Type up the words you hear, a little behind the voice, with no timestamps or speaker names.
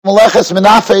Melachos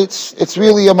Minapetz, it's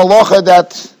really a malacha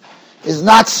that is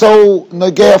not so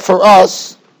nagea for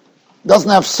us,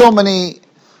 doesn't have so many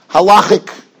halachic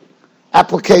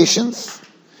applications,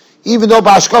 even though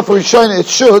b'hashkafa Rishonim it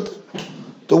should.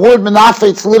 The word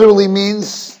Minapetz literally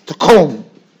means to comb.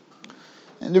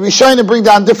 And the Rishonim bring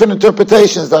down different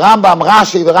interpretations. The Rambam,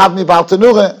 Rashi, the Rabbi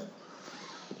Baltanura,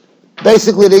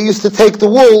 basically they used to take the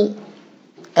wool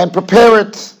and prepare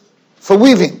it for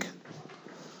weaving.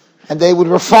 And they would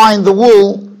refine the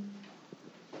wool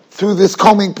through this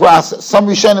combing process. Some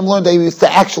Rishonim learned they used to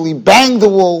actually bang the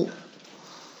wool.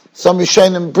 Some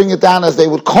Rishonim bring it down as they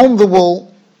would comb the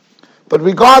wool. But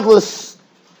regardless,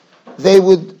 they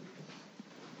would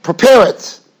prepare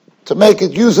it to make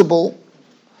it usable.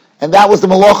 And that was the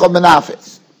Malacha of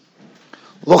Minapetz.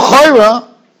 L'chayra,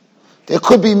 there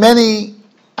could be many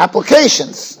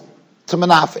applications to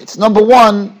Minapetz. Number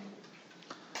one,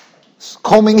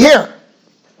 combing hair,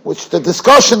 which the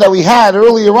discussion that we had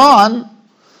earlier on,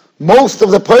 most of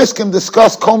the poskim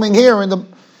discussed combing hair in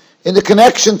the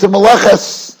connection to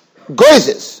Melachos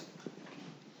goizes,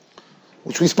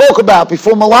 which we spoke about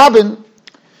before Malabin,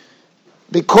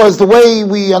 because the way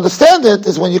we understand it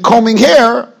is when you're combing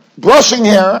hair, brushing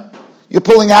hair, you're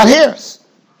pulling out hairs.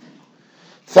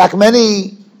 In fact,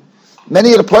 many of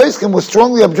the poskim were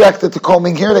strongly objected to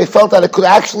combing hair. They felt that it could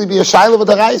actually be a shayla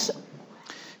v'daraisa.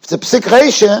 If it's a psik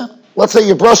reisha, let's say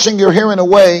you're brushing your hair in a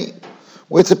way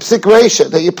where it's a psik reisha,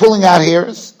 that you're pulling out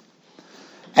hairs,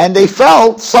 and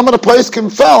some of the poskim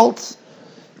felt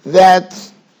that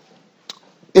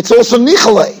it's also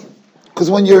nichalei,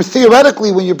 because when you're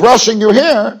brushing your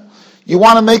hair, you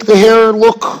want to make the hair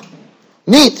look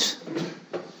neat,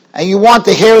 and you want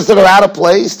the hairs that are out of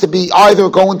place to be either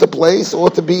go into place or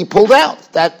to be pulled out.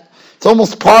 That it's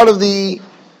almost part of the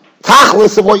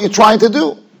tachlis of what you're trying to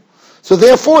do. So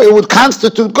therefore, it would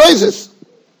constitute goizes.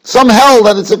 Some held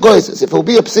that it's a goizes. If it would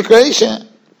be a psik reisha,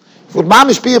 if it would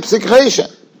mamish be a psik reisha,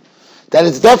 that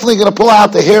it's definitely going to pull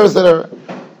out the hairs that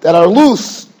are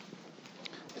loose,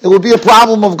 it would be a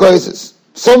problem of goizes.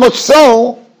 So much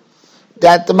so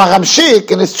that the Maramshik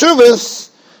in his Yeshivas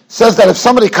says that if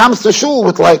somebody comes to shul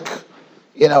with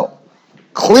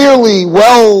clearly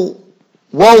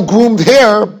well-groomed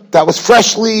hair that was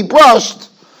freshly brushed,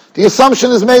 the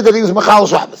assumption is made that he was Mechal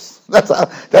Shabbos.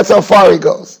 That's how far he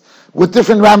goes, with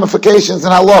different ramifications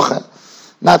in Halacha.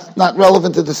 Not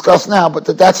relevant to discuss now, but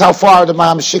that's how far the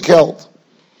Maramshik held.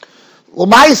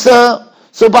 L'maisa,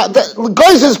 so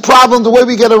Goiz's problem, the way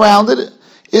we get around it,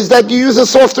 is that you use a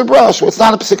softer brush, where it's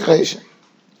not a psik reisha.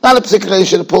 Not a psik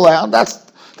reisha to pull out.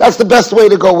 That's the best way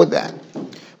to go with that.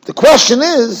 The question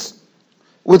is,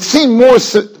 would seem more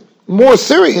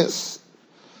serious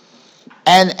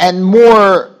and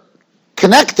more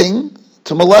connecting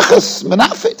to Melachos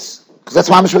Minapetz, because that's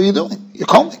what you're doing. You're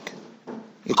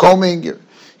combing,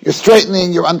 you're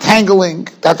straightening, you're untangling.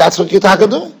 That's what you're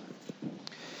doing.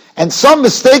 And some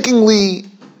mistakenly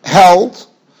held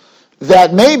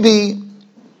that maybe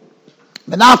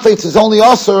Minapetz is only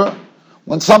also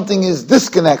when something is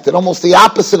disconnected, almost the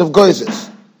opposite of goizes.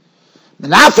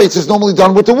 Minapetz is normally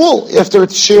done with the wool after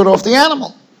it's sheared off the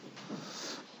animal.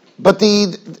 But the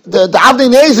Avnei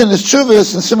Nezer in his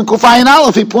Yeshivas in Siman Kufayin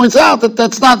Aleph, he points out that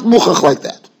that's not muchach like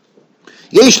that.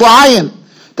 Yesh la'ayin,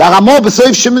 the Ramo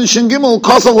b'seif Shimon Shin Gimel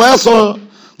kosel le'asor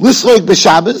lisroik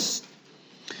b'Shabbos,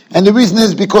 and the reason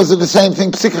is because of the same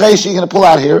thing. Psik reisha, you're going to pull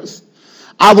out hairs.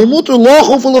 Avu muter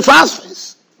lochu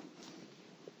v'lefasfes.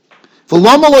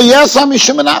 V'loma lo yesam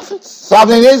mishum Minapetz. So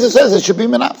Avnei Nezer says it should be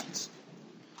Minapetz.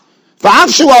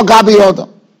 V'avshu al gabi odom.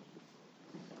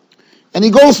 And he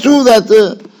goes through that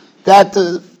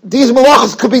these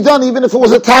malachas could be done even if it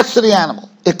was attached to the animal.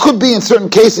 It could be in certain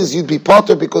cases you'd be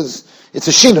potter because it's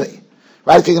a shinui,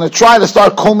 right? If you're going to try to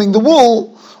start combing the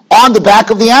wool on the back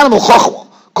of the animal, kol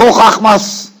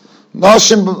chachmas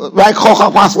noshim, right? Kol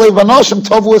chachmas leiva noshim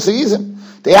tovu esayizim.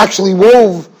 They actually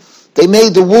they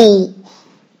made the wool,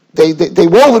 they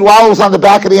wove it while it was on the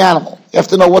back of the animal. You have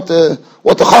to know what the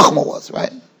chachma was,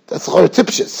 right? That's a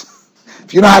tipshis.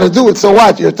 If you know how to do it, so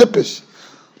what? You're tippish.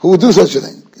 Who would do such a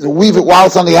thing? You weave it while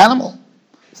it's on the animal?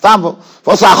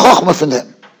 What's a chokhmah from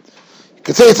them? You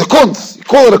could say it's a kunz. You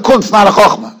call it a kunz, not a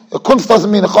chokhmah. A kunz doesn't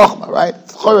mean a chokhmah, right?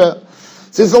 So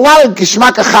there's a lot of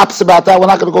gishmak chaps about that. We're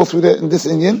not going to go through that in this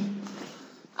Indian.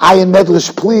 Ayin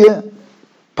medlish pliya,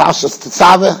 pashas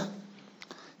tetzaveh.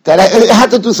 That it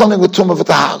had to do something with tumah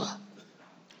v'tahara.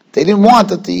 They didn't want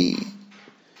that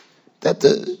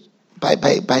by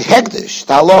hegdish,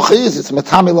 the halacha is it's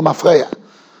metame l'mafreya.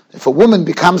 If a woman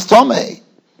becomes tomei,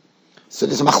 so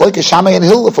there's a machlokes Shammai and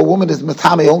Hill. If a woman is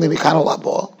metame only mikano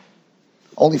labo,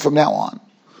 only from now on,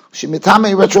 she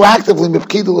metame retroactively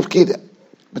mipkida l'pkida.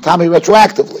 Matami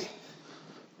retroactively.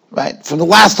 Right? From the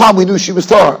last time we knew she was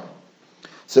Torah.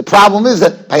 So the problem is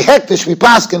that by hektish we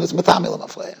paskin, it's Matami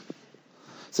l'mafreya.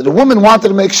 So the woman wanted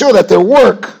to make sure that their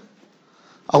work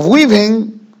of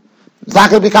weaving is not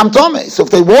going to become Tomei. So if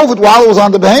they wove it while it was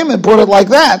on the behemoth and brought it like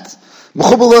that,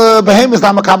 Mechubal behemoth is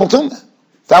not Makabal Tumeh.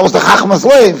 That was the Chachma's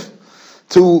slave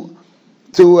to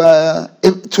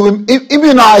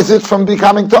immunize it from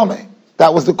becoming Tomei.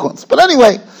 That was the kunz. But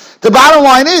anyway, the bottom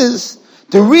line is,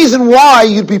 the reason why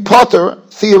you'd be potter,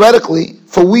 theoretically,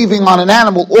 for weaving on an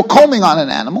animal or combing on an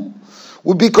animal,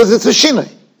 would be because it's a shinui.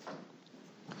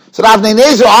 So the Avnei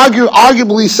Nezer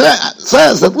arguably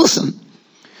says that, listen,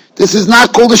 this is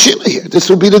not called a shinui here. This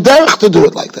would be the derech to do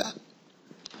it like that.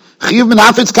 Chiyuv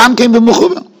Minapetz kam came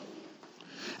b'mechuva.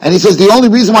 And he says the only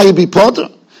reason why you'd be potter,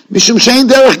 mishum shein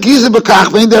derech gize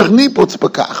b'kach, vein derech niputz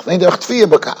b'kach, vein derech tfiyah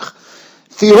b'kach.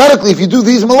 Theoretically, if you do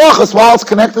these melachos while it's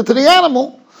connected to the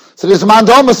animal, so there's a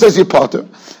mandoma says you're potter,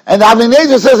 and Avnei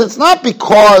Nezer says it's not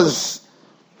because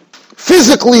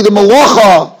physically the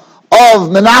melacha of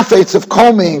Minapetz, of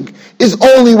combing, is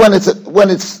only when it's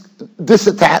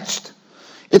disattached.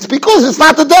 It's because it's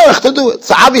not the derech to do it.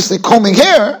 So obviously combing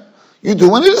hair, you do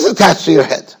when it is attached to your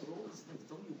head.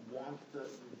 Don't you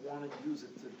want to use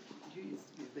it to, geez,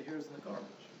 the hair's in the garbage.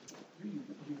 You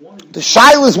want to use the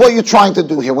shaila is what you're trying to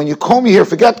do here. When you comb your hair,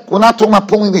 forget, we're not talking about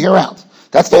pulling the hair out.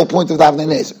 That's the whole point of the Avnei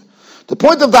Nezer. The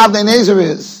point of the Avnei Nezer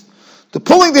is, the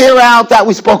pulling the hair out, that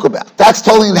we spoke about. That's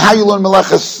totally in how you learn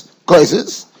Melachos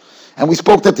goizes. And we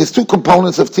spoke that there's two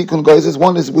components of tikkun goizes.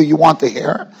 One is where you want the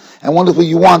hair, and one is where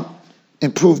you want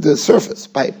improve the surface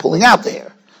by pulling out the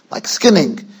hair, like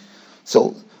skinning.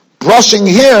 So brushing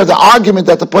hair, the argument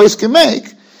that the place can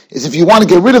make is if you want to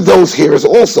get rid of those hairs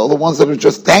also, the ones that are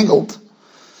just tangled,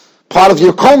 part of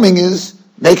your combing is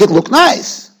make it look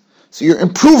nice. So you're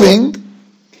improving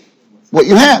what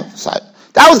you have. So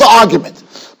that was the argument.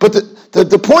 But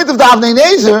the point of the Avnei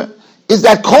Nezer is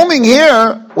that combing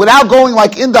hair without going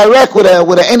like indirect with an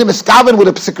enemis kaven, with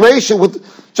a psikration, with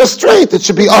just straight, it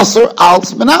should be asur al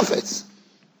Minapetz.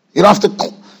 You don't have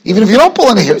to, even if you don't pull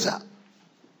any hairs out.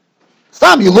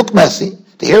 Stop, you look messy,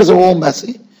 the hairs are all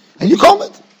messy, and you comb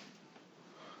it.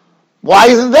 Why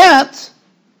isn't that?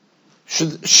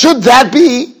 Should that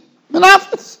be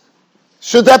Minapetz?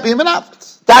 Should that be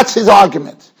Minapetz? That's his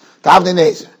argument. The Avnei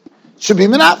Nezer. It should be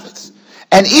Minapetz.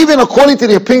 And even according to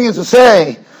the opinions who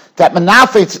say that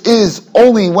Minapetz is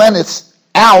only when it's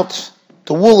out,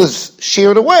 the wool is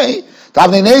sheared away, the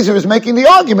Avnei Nezer is making the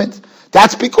argument,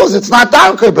 that's because it's not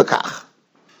darkei b'kach.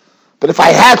 But if I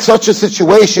had such a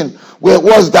situation where it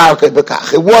was darkei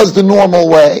b'kach, it was the normal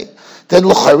way, then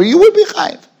l'chari you would be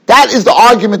chayiv. That is the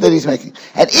argument that he's making.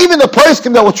 And even the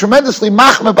poskim that were tremendously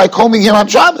machmir by combing hair on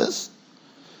Shabbos,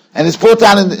 and it's brought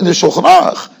down in the Shulchan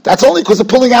Aruch, that's only because of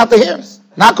pulling out the hairs,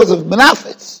 not because of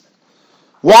Minapetz.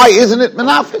 Why isn't it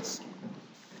Minapetz?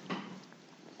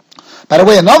 By the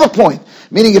way, another point,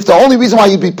 meaning if the only reason why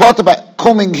you'd be potter by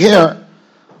combing hair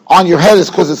on your head is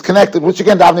because it's connected, which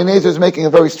again, the Avnei Nezer is making a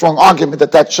very strong argument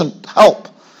that shouldn't help.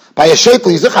 By a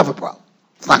shaitel, you still have a problem.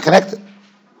 It's not connected.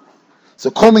 So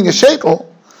combing a shaitel,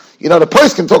 the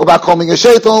person can talk about combing a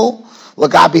shaitel,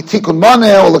 lagabi tikkun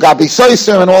maneh, or lagabi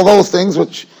soiser, and all those things,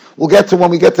 which we'll get to when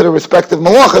we get to the respective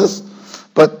malachas,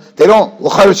 but they don't,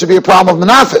 l'chayr should be a problem of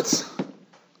Minapetz,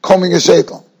 combing a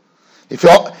shaitel. If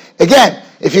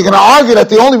you're going to argue that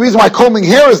the only reason why combing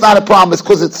hair is not a problem is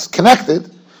because it's connected,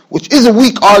 which is a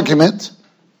weak argument,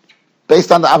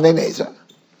 based on the Avnei Nezer,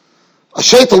 a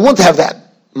shaitel wouldn't have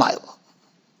that mila,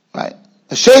 right?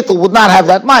 A shaitel would not have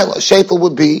that mila. A shaitel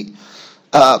would be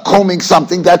combing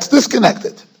something that's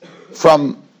disconnected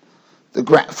from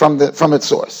its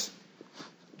source,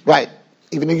 right?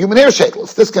 Even a human hair shaitel,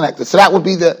 it's disconnected. So that would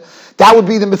be the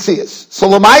Metzias. So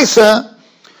Lamaisa,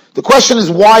 the question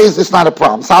is, why is this not a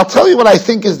problem? So I'll tell you what I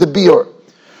think is the biur.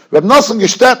 Reb Nosson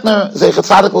Gestetner, Zeichet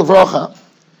Tzadik Levrocha,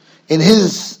 in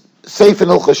his Sefer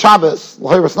Hilchos Shabbos,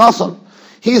 L'Horos Nosson,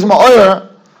 he's ma'or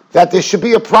that there should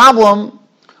be a problem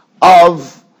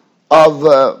of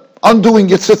undoing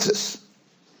your tzitzis,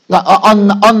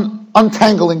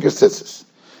 untangling your tzitzis.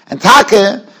 And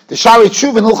Take, the Shari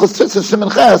Tshuva in Hilchos Tzitzis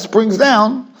Siman Ches brings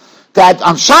down that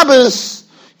on Shabbos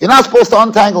you're not supposed to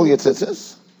untangle your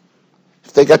tzitzis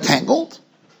if they get tangled,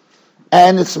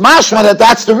 and it's mashma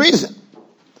that's the reason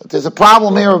that there's a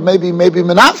problem here of maybe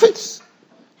Minapetz.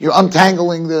 You're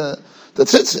untangling the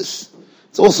tzitzis.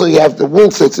 It's also, you have the wool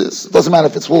tzitzis. It doesn't matter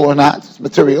if it's wool or not. It's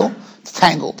material. It's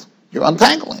tangled. You're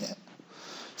untangling it.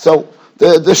 So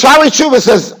the Shari Tshuva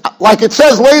says, like it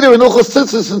says later in Hilchos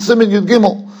Tzitzis and Siman Yud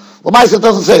Gimel, Lamaisa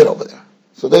doesn't say it over there.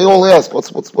 So they all ask,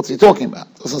 what's he talking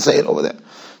about? Doesn't say it over there.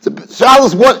 The shal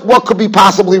is what could be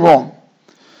possibly wrong.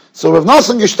 So Rav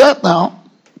Nosson Geshtet now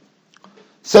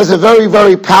says a very,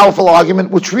 very powerful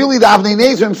argument, which really the Avnei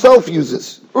Nezer himself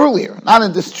uses earlier, not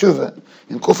in this tshuva,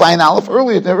 in Kuf Ayin Aleph,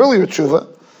 earlier, in the earlier tshuva.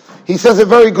 He says a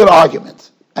very good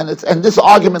argument. And this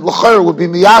argument, l'chayr, would be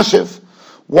miyashiv,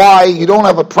 why you don't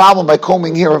have a problem by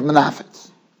combing hair of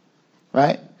Minapetz.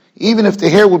 Right? Even if the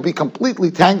hair would be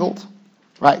completely tangled.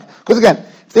 Right? Because again,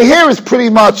 if the hair is pretty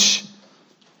much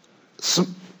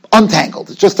untangled,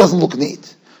 it just doesn't look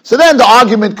neat. So then the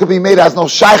argument could be made as no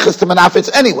shaykhs to Minapetz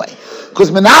anyway.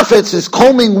 Because Minapetz is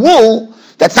combing wool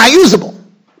that's not usable,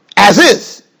 as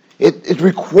is. It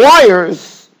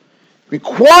requires a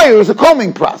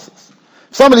combing process.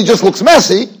 If somebody just looks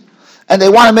messy, and they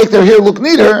want to make their hair look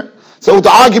neater, so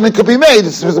the argument could be made,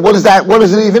 what is that? What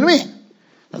does it even mean?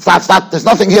 It's not, there's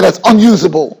nothing here that's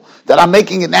unusable, that I'm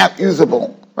making it not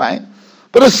usable, right?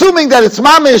 But assuming that it's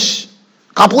mamish,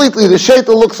 completely, the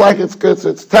shaitel looks like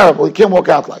it's terrible, you can't walk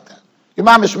out like that. You're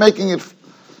mamish making it,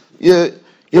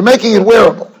 you're making it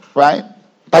wearable, right?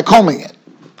 By combing it.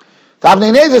 The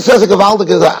Avnei Nezer says a gewaltige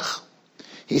Gezach.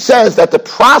 He says that the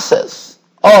process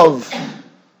of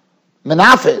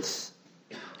Minapetz,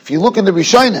 if you look in the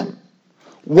Rishonim,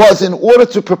 was in order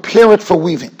to prepare it for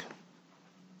weaving.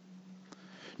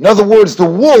 In other words, the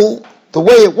wool, the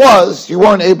way it was, you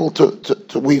weren't able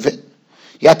to weave it.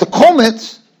 You had to comb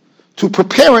it to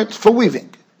prepare it for weaving.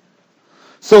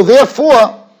 So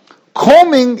therefore,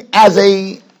 combing as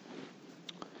an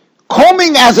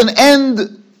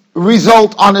end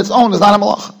result on its own is not a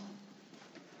melacha.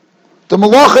 The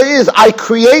melacha is, I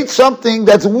create something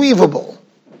that's weavable.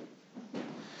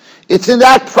 It's in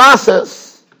that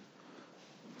process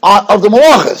of the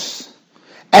melachos.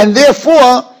 And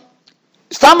therefore,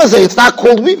 stamazeh, it's not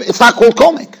called weaving, it's not called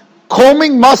combing.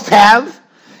 Combing must have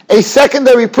a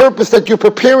secondary purpose that you're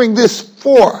preparing this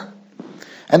for.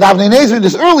 And Avnei Nezer in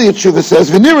this earlier tshuva says,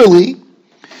 Venirally,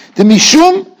 the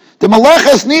mishum, the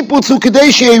malachas niputz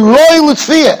u'kadeshi a roy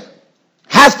l'tzfiyah.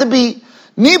 Has to be,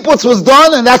 niputz was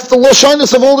done, and that's the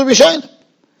loshonis of all the rishonim.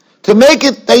 To make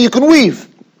it that you can weave.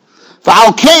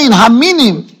 V'al kein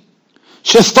haminim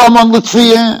shestamon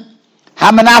l'tzfiyah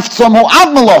hamanaftzom hu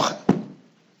av malacha.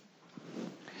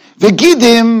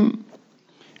 V'gidim,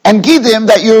 and gidim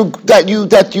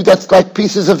that's like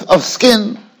pieces of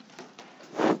skin,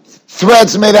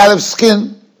 threads made out of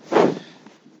skin.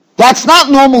 That's not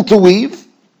normal to weave,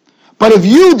 but if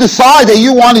you decide that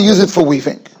you want to use it for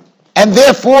weaving, and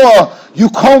therefore you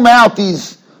comb out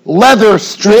these leather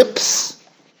strips,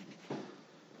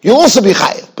 you'll also be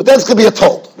chayav, but that's going to be a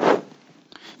told.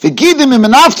 V'gidim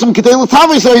imenaftzum k'dei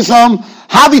l'tavis ha'isam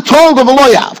havi told of a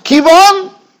loyav.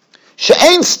 Kivon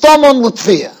she'ein stomon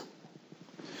l'tfiyah.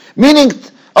 Meaning,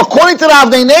 according to the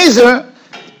Avnei Nezer,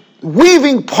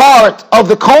 weaving part of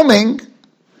the combing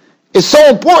is so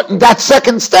important, that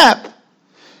second step,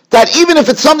 that even if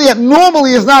it's something that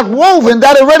normally is not woven,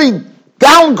 that already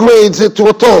downgrades it to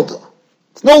a tolda.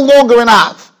 It's no longer an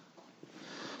av.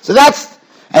 So that's,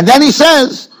 and then he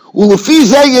says, Ulefi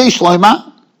zeh yesh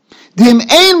loima, dim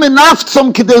ein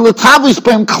menaftzom k'dei l'tavis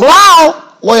b'hem klal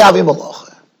lo yavim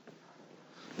alocha.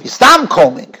 If you stop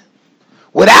combing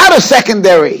without a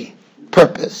secondary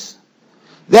purpose,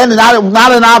 then not an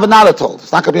av and not a tolda.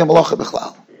 It's not going to be a malacha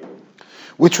b'chlal.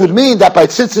 Which would mean that by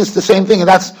tzitzis the same thing, and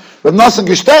that's Rav Nosson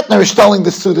Gestetner is telling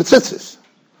this to the tzitzis.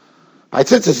 By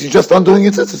tzitzis, you're just undoing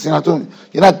your tzitzis.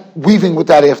 You're not weaving with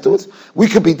that afterwards. We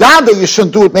could be down that you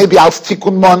shouldn't do it. Maybe al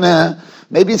tikkun moneh,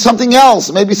 maybe it's something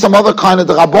else, maybe some other kind of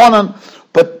the rabbanon,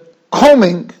 but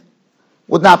combing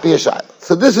would not be a shayla.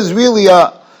 So this is really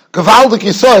a gewaldik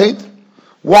yesod,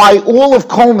 why all of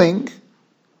combing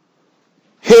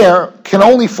hair can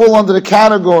only fall under the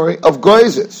category of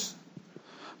goizes,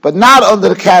 but not under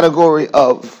the category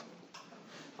of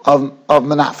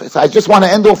Minapetz. I just want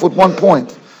to end off with one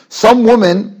point. Some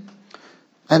women,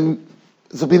 and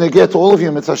this will be neged to all of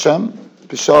you, Mitzvah Hashem,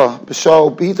 b'shah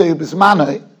b'hita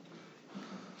b'zmanai,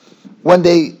 when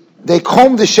they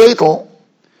comb the shaitel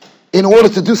in order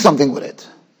to do something with it.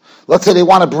 Let's say they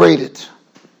want to braid it.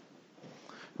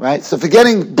 Right? So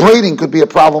forgetting braiding could be a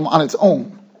problem on its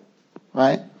own.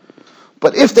 Right?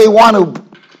 But if they want to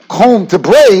comb to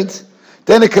braid,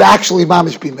 then it could actually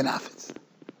mamish be Minapetz.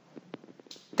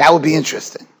 That would be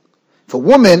interesting. If a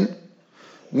woman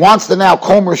wants to now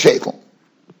comb her shaitel,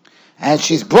 and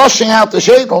she's brushing out the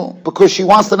shaitel because she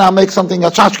wants to now make something, a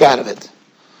tchotchke out of it.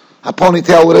 A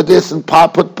ponytail with a this and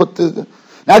put the...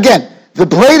 Now again, the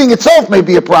braiding itself may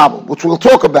be a problem, which we'll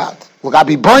talk about. We'll got to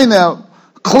be burning out,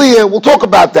 clear, we'll talk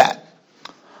about that.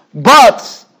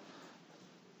 But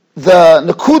the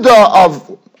nakuda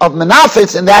of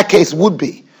Minapetz in that case would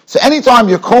be, so anytime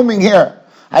you're combing hair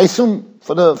I assume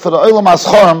for the Olam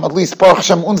HaSchorim, at least Baruch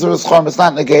Hashem Unzer Schorim, it's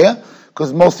not Negeya,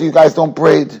 because most of you guys don't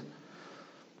braid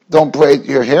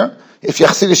your hair. If you're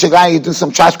Chassidish guy, you do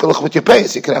some tchashkelach with your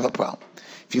payas, you could have a problem.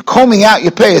 If you're combing out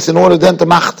your payas in order then to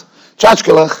macht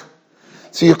tchashkelach,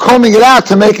 so you're combing it out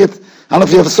to make it, I don't know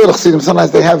if you ever saw the Chassidim,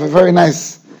 sometimes they have a very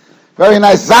nice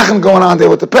zachen going on there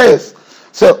with the payas.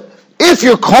 So if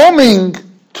you're combing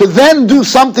to then do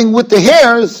something with the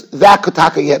hairs, that could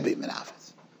taka yet be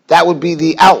Minapetz. That would be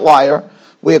the outlier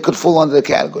where it could fall under the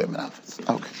category of Minapetz.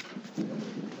 Okay.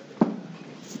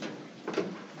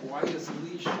 Why is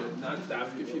Elisha not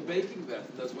dafka if you're baking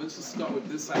that? Does once you start with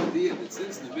this idea that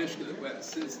since the Mishkan,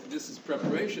 since this is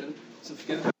preparation, so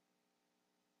forget about